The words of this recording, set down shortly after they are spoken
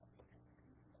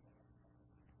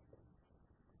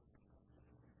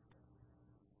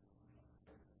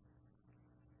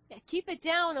Yeah, keep it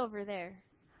down over there.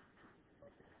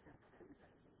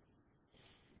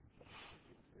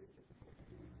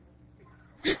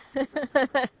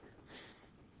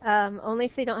 Only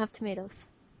if they don't have tomatoes.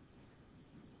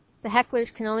 The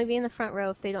hecklers can only be in the front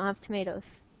row if they don't have tomatoes.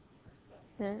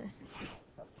 Uh,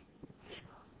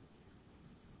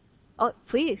 oh,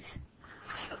 please.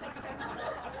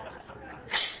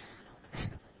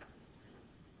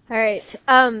 All right.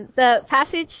 The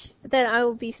passage that I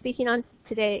will be speaking on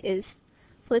today is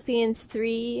Philippians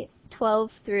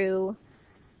 3:12 through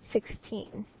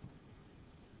 16.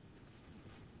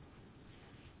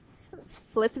 It's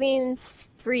Philippians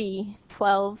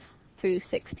 3:12 through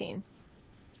 16.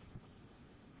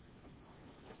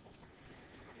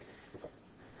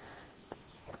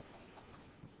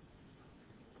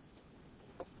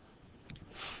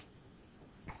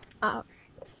 All right.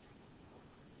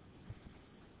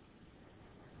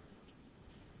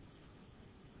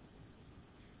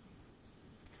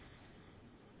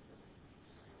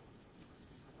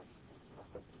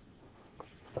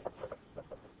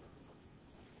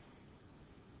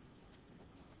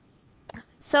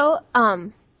 So,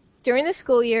 during the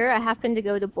school year, I happen to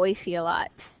go to Boise a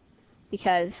lot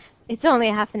because it's only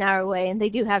a half an hour away and they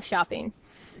do have shopping.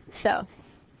 So,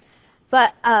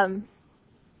 but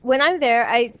when I'm there,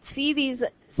 I see these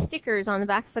stickers on the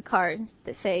back of the card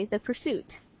that say The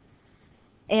Pursuit.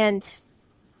 And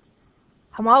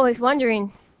I'm always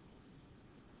wondering,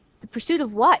 the pursuit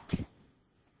of what?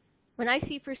 When I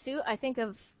see Pursuit, I think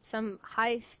of some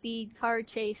high-speed car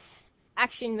chase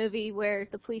action movie where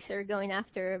the police are going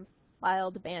after a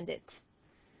wild bandit.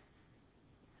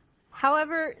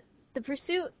 However, the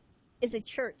Pursuit is a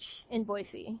church in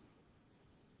Boise.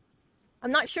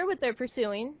 I'm not sure what they're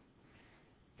pursuing,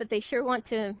 but they sure want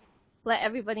to let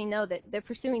everybody know that they're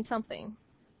pursuing something.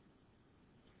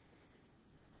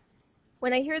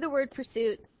 When I hear the word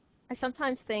pursuit, I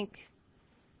sometimes think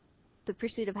the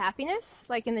pursuit of happiness,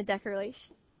 like in the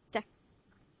Declaration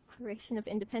of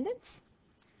Independence.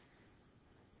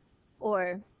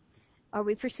 Or are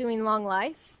we pursuing long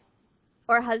life?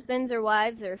 Or husbands or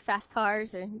wives or fast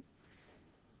cars or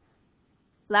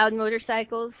loud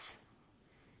motorcycles,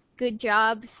 good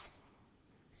jobs,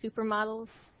 supermodels?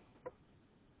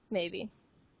 Maybe.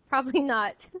 Probably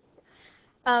not.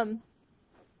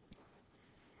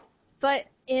 But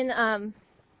in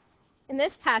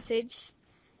this passage,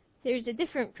 there's a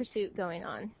different pursuit going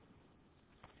on.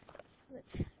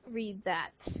 Let's read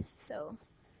that. So,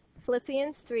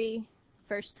 Philippians 3,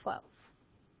 verse 12.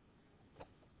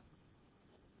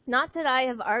 Not that I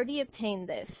have already obtained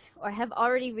this, or have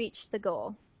already reached the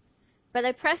goal, but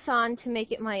I press on to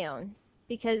make it my own,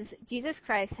 because Jesus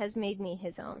Christ has made me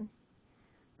his own.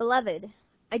 Beloved,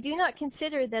 I do not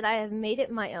consider that I have made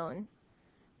it my own,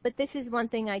 but this is one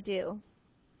thing I do,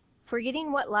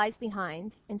 forgetting what lies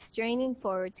behind and straining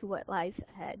forward to what lies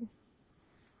ahead.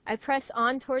 I press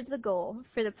on towards the goal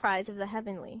for the prize of the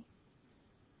heavenly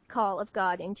call of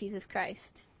God in Jesus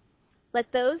Christ.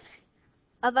 Let those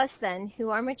of us then who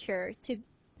are mature to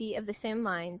be of the same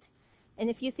mind, and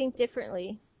if you think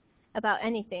differently about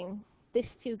anything,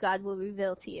 this too God will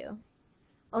reveal to you.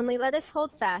 Only let us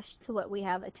hold fast to what we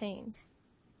have attained.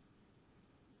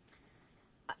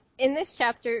 In this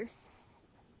chapter,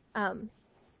 in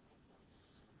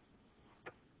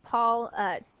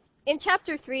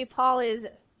chapter 3, Paul is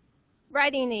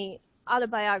writing an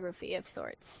autobiography of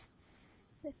sorts.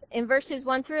 In verses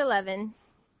 1 through 11,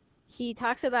 he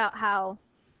talks about how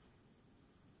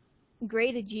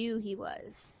great a Jew he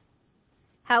was,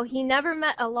 how he never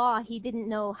met a law he didn't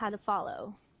know how to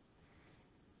follow.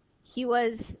 He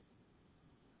was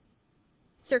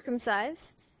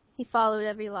circumcised, he followed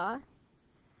every law,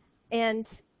 and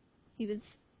he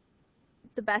was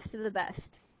the best of the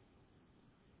best.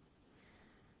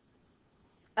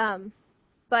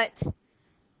 But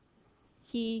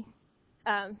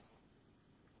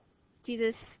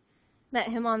Jesus met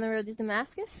him on the road to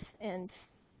Damascus, and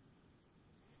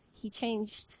he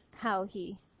changed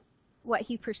what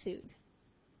he pursued.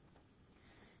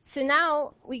 So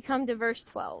now we come to verse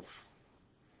 12,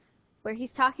 where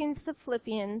he's talking to the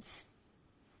Philippians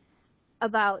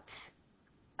about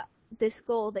this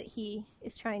goal that he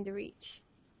is trying to reach.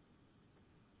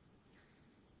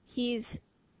 He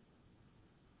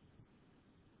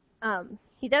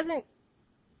doesn't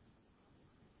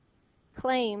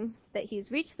claim that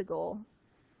he's reached the goal,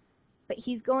 but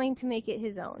he's going to make it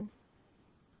his own,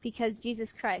 because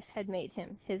Jesus Christ had made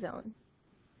him his own.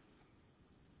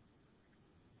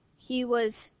 He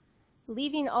was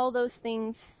leaving all those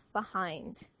things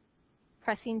behind,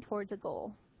 pressing towards a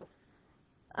goal.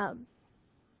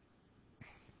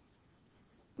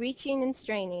 Reaching and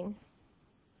straining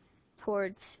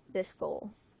towards this goal.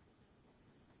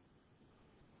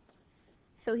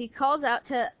 So he calls out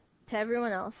to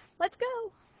everyone else, let's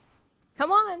go.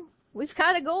 Come on. We've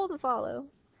got a goal to follow.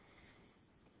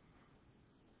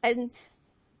 And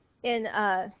in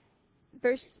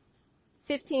verse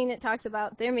 15, it talks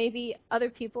about there may be other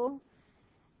people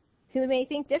who may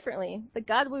think differently, but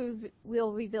God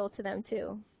will reveal to them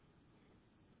too.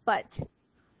 But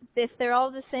if they're all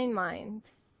of the same mind,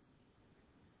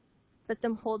 let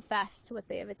them hold fast to what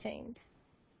they have attained.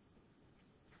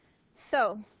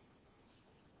 So,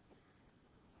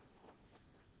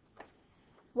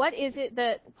 what is it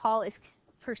that Paul is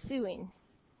pursuing?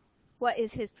 What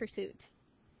is his pursuit?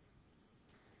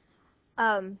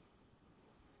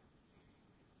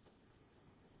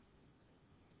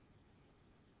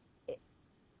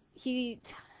 He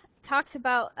talks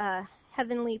about a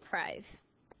heavenly prize.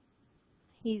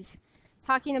 He's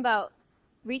talking about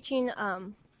reaching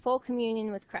full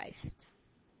communion with Christ,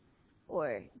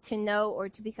 or to know or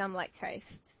to become like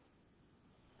Christ.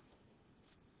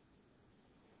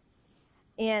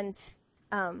 And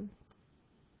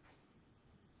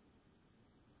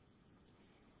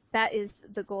that is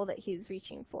the goal that he's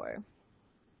reaching for,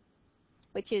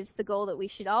 which is the goal that we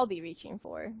should all be reaching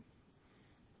for,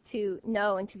 to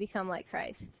know and to become like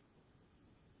Christ.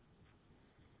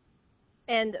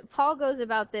 And Paul goes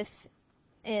about this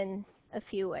in a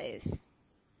few ways.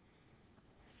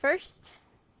 First,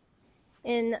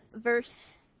 in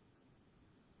verse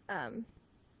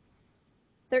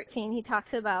 13, he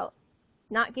talks about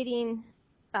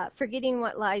forgetting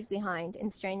what lies behind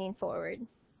and straining forward.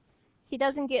 He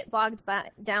doesn't get bogged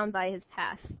down by his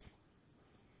past.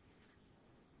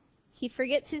 He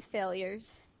forgets his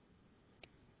failures,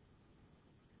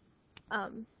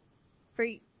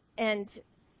 and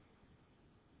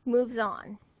moves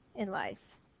on in life.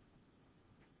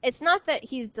 It's not that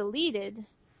he's deleted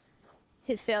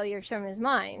his failures from his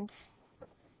mind.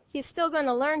 He's still going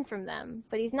to learn from them,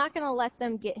 but he's not going to let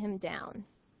them get him down.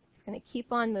 He's going to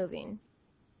keep on moving.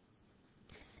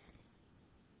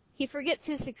 He forgets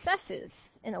his successes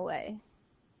in a way.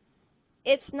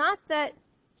 It's not that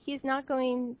he's not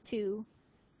going to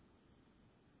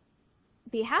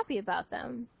be happy about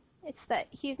them. It's that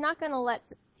he's not going to let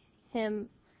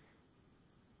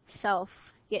himself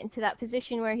get into that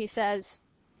position where he says,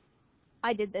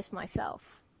 I did this myself.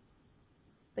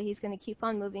 But he's going to keep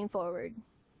on moving forward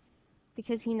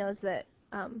because he knows that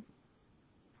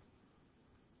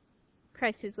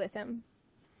Christ is with him.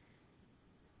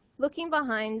 Looking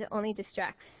behind only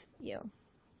distracts you.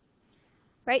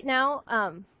 Right now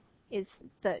is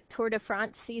the Tour de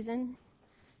France season,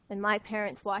 and my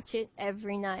parents watch it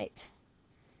every night.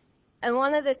 And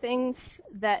one of the things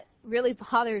that really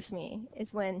bothers me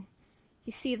is when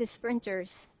you see the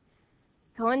sprinters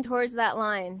going towards that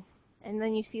line, and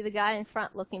then you see the guy in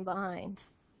front looking behind.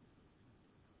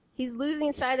 He's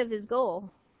losing sight of his goal.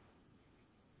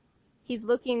 He's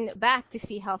looking back to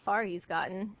see how far he's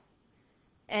gotten.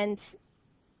 And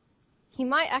he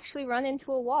might actually run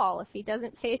into a wall if he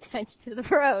doesn't pay attention to the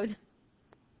road.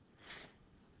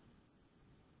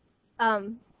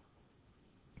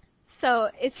 So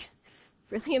it's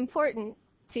really important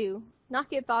to not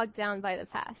get bogged down by the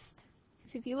past.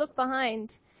 Because if you look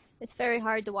behind, it's very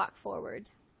hard to walk forward.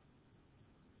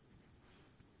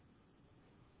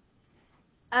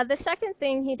 The second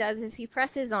thing he does is he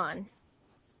presses on.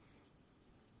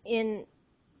 In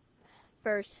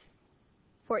verse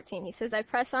 14, he says, I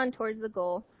press on towards the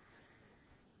goal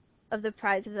of the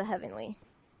prize of the heavenly.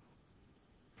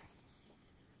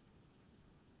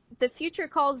 The future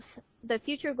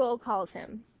goal calls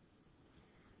him.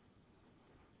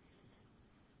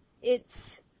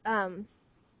 It's the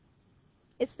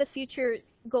future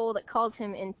goal that calls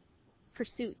him in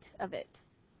pursuit of it.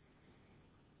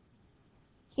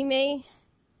 He may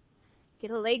get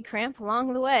a leg cramp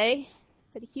along the way,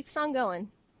 but he keeps on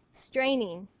going,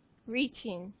 straining,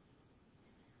 reaching.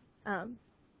 And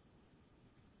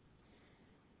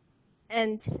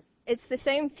it's the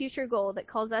same future goal that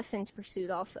calls us into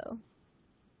pursuit also.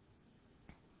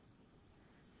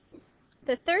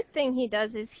 The third thing he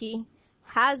does is he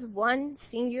has one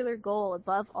singular goal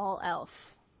above all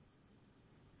else.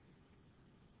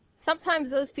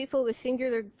 Sometimes those people with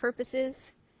singular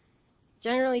purposes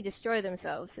generally destroy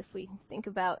themselves. If we think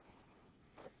about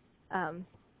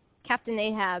Captain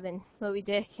Ahab and Moby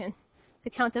Dick and the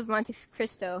Count of Monte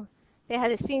Cristo, they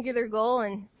had a singular goal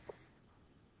and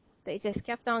they just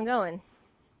kept on going.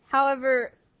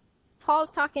 However,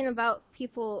 Paul's talking about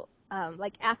people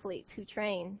like athletes who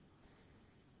train,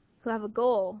 who have a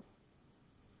goal.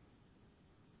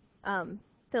 The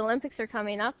Olympics are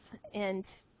coming up, and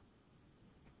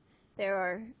there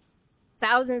are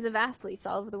thousands of athletes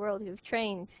all over the world who've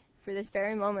trained for this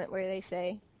very moment where they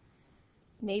say,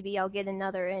 maybe I'll get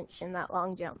another inch in that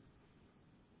long jump.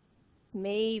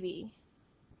 Maybe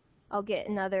I'll get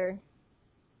another.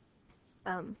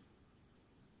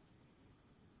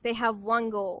 They have one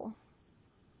goal: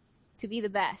 to be the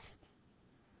best,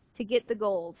 to get the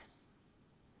gold,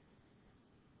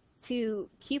 to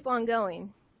keep on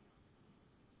going.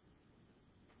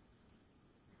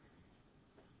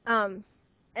 And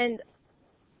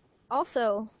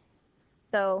also,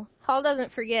 though, Paul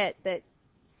doesn't forget that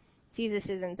Jesus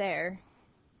isn't there.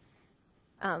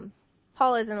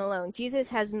 Paul isn't alone. Jesus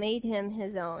has made him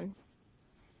his own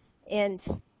and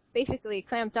basically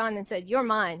clamped on and said, "You're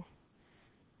mine.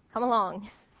 Come along."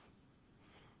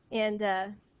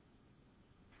 And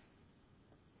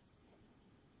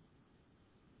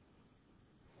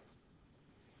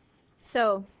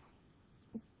so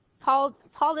Paul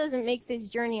doesn't make this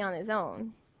journey on his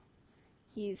own.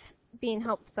 He's being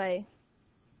helped by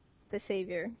the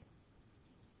Savior.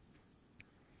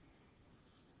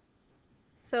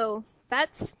 So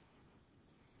that's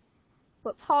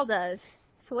what Paul does.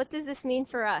 So what does this mean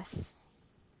for us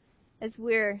as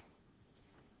we're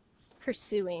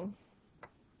pursuing?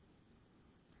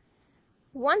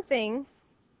 One thing,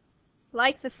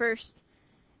 like the first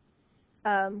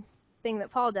thing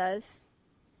that Paul does,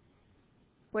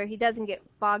 where he doesn't get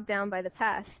bogged down by the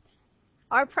past,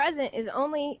 our present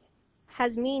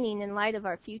has meaning in light of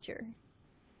our future.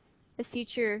 The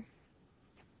future,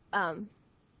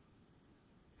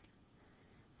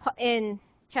 in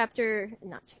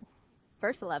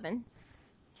verse 11.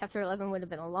 Chapter 11 would have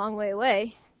been a long way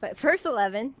away, but verse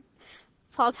 11,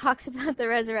 Paul talks about the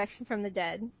resurrection from the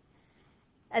dead.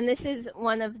 And this is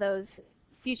one of those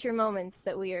future moments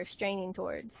that we are straining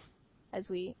towards as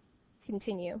we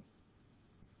continue.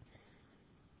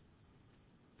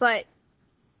 But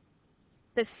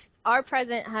our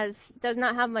present does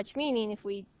not have much meaning if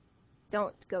we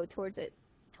don't go towards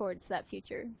that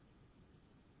future.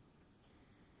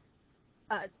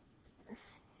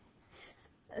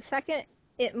 Second,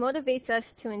 it motivates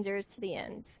us to endure to the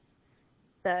end.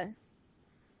 The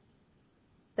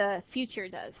future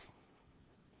does.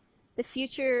 The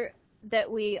future that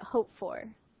we hope for.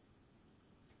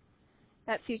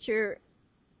 That future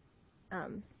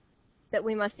that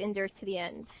we must endure to the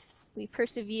end. We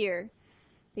persevere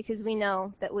because we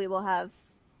know that we will have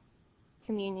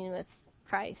communion with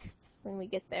Christ when we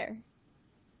get there.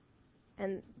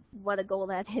 And what a goal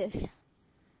that is.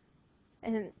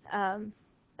 And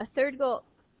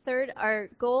our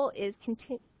goal is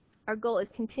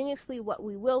continuously what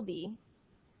we will be,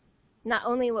 not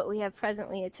only what we have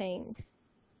presently attained.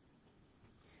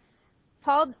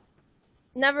 Paul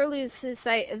never loses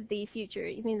sight of the future,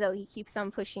 even though he keeps on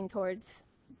pushing towards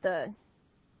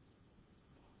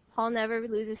Paul never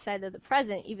loses sight of the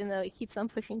present, even though he keeps on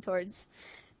pushing towards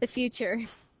the future.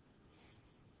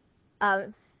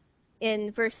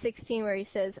 In verse 16, where he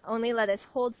says, "Only let us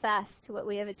hold fast to what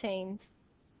we have attained."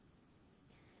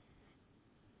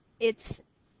 It's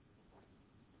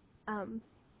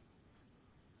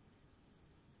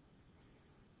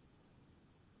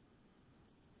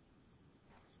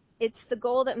the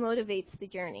goal that motivates the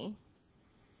journey.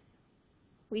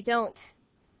 We don't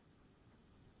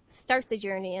start the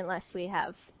journey unless we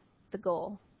have the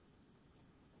goal.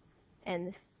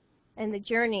 And the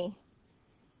journey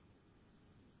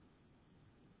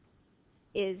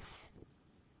is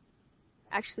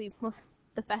actually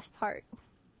the best part.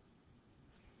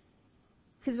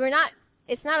 Because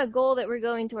it's not a goal that we're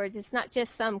going towards. It's not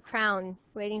just some crown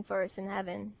waiting for us in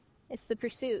heaven. It's the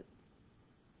pursuit.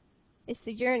 It's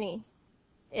the journey.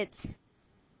 It's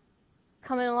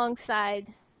coming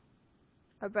alongside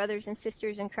our brothers and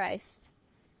sisters in Christ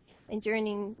and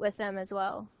journeying with them as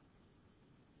well.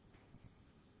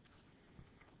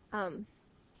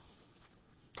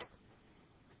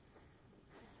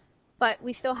 But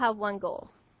we still have one goal.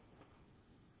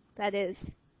 That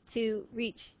is to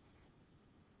reach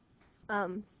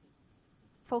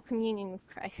full communion with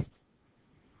Christ.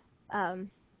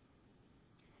 And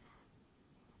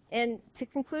to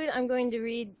conclude, I'm going to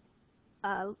read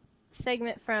a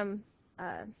segment from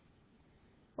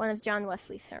one of John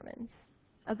Wesley's sermons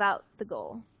about the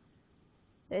goal.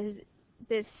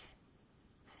 This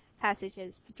passage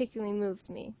has particularly moved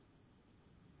me.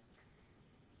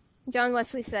 John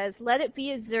Wesley says, "Let it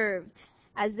be observed,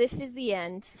 as this is the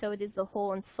end, so it is the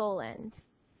whole and sole end,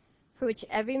 for which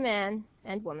every man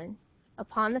and woman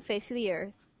upon the face of the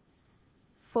earth,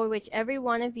 for which every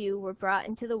one of you were brought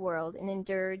into the world and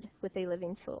endured with a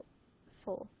living soul.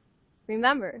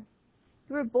 Remember,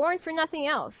 you were born for nothing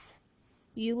else.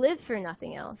 You live for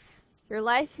nothing else. Your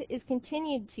life is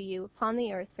continued to you upon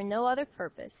the earth for no other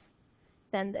purpose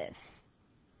than this,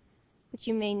 that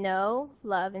you may know,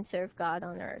 love, and serve God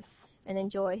on earth, and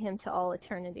enjoy him to all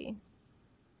eternity.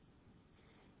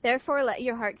 Therefore let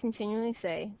your heart continually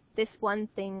say, this one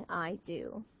thing I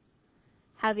do.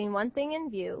 Having one thing in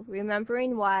view,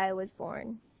 remembering why I was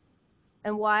born,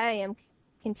 and why I am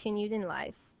continued in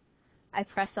life, I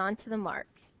press on to the mark.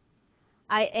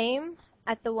 I aim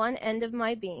at the one end of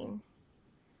my being,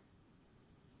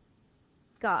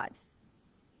 God,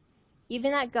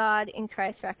 even at God in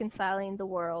Christ reconciling the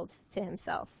world to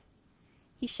himself.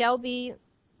 He shall be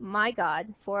my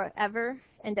God forever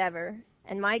and ever,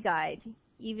 and my guide,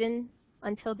 even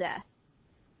until death.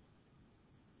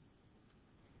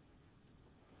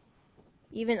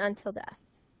 Even until death.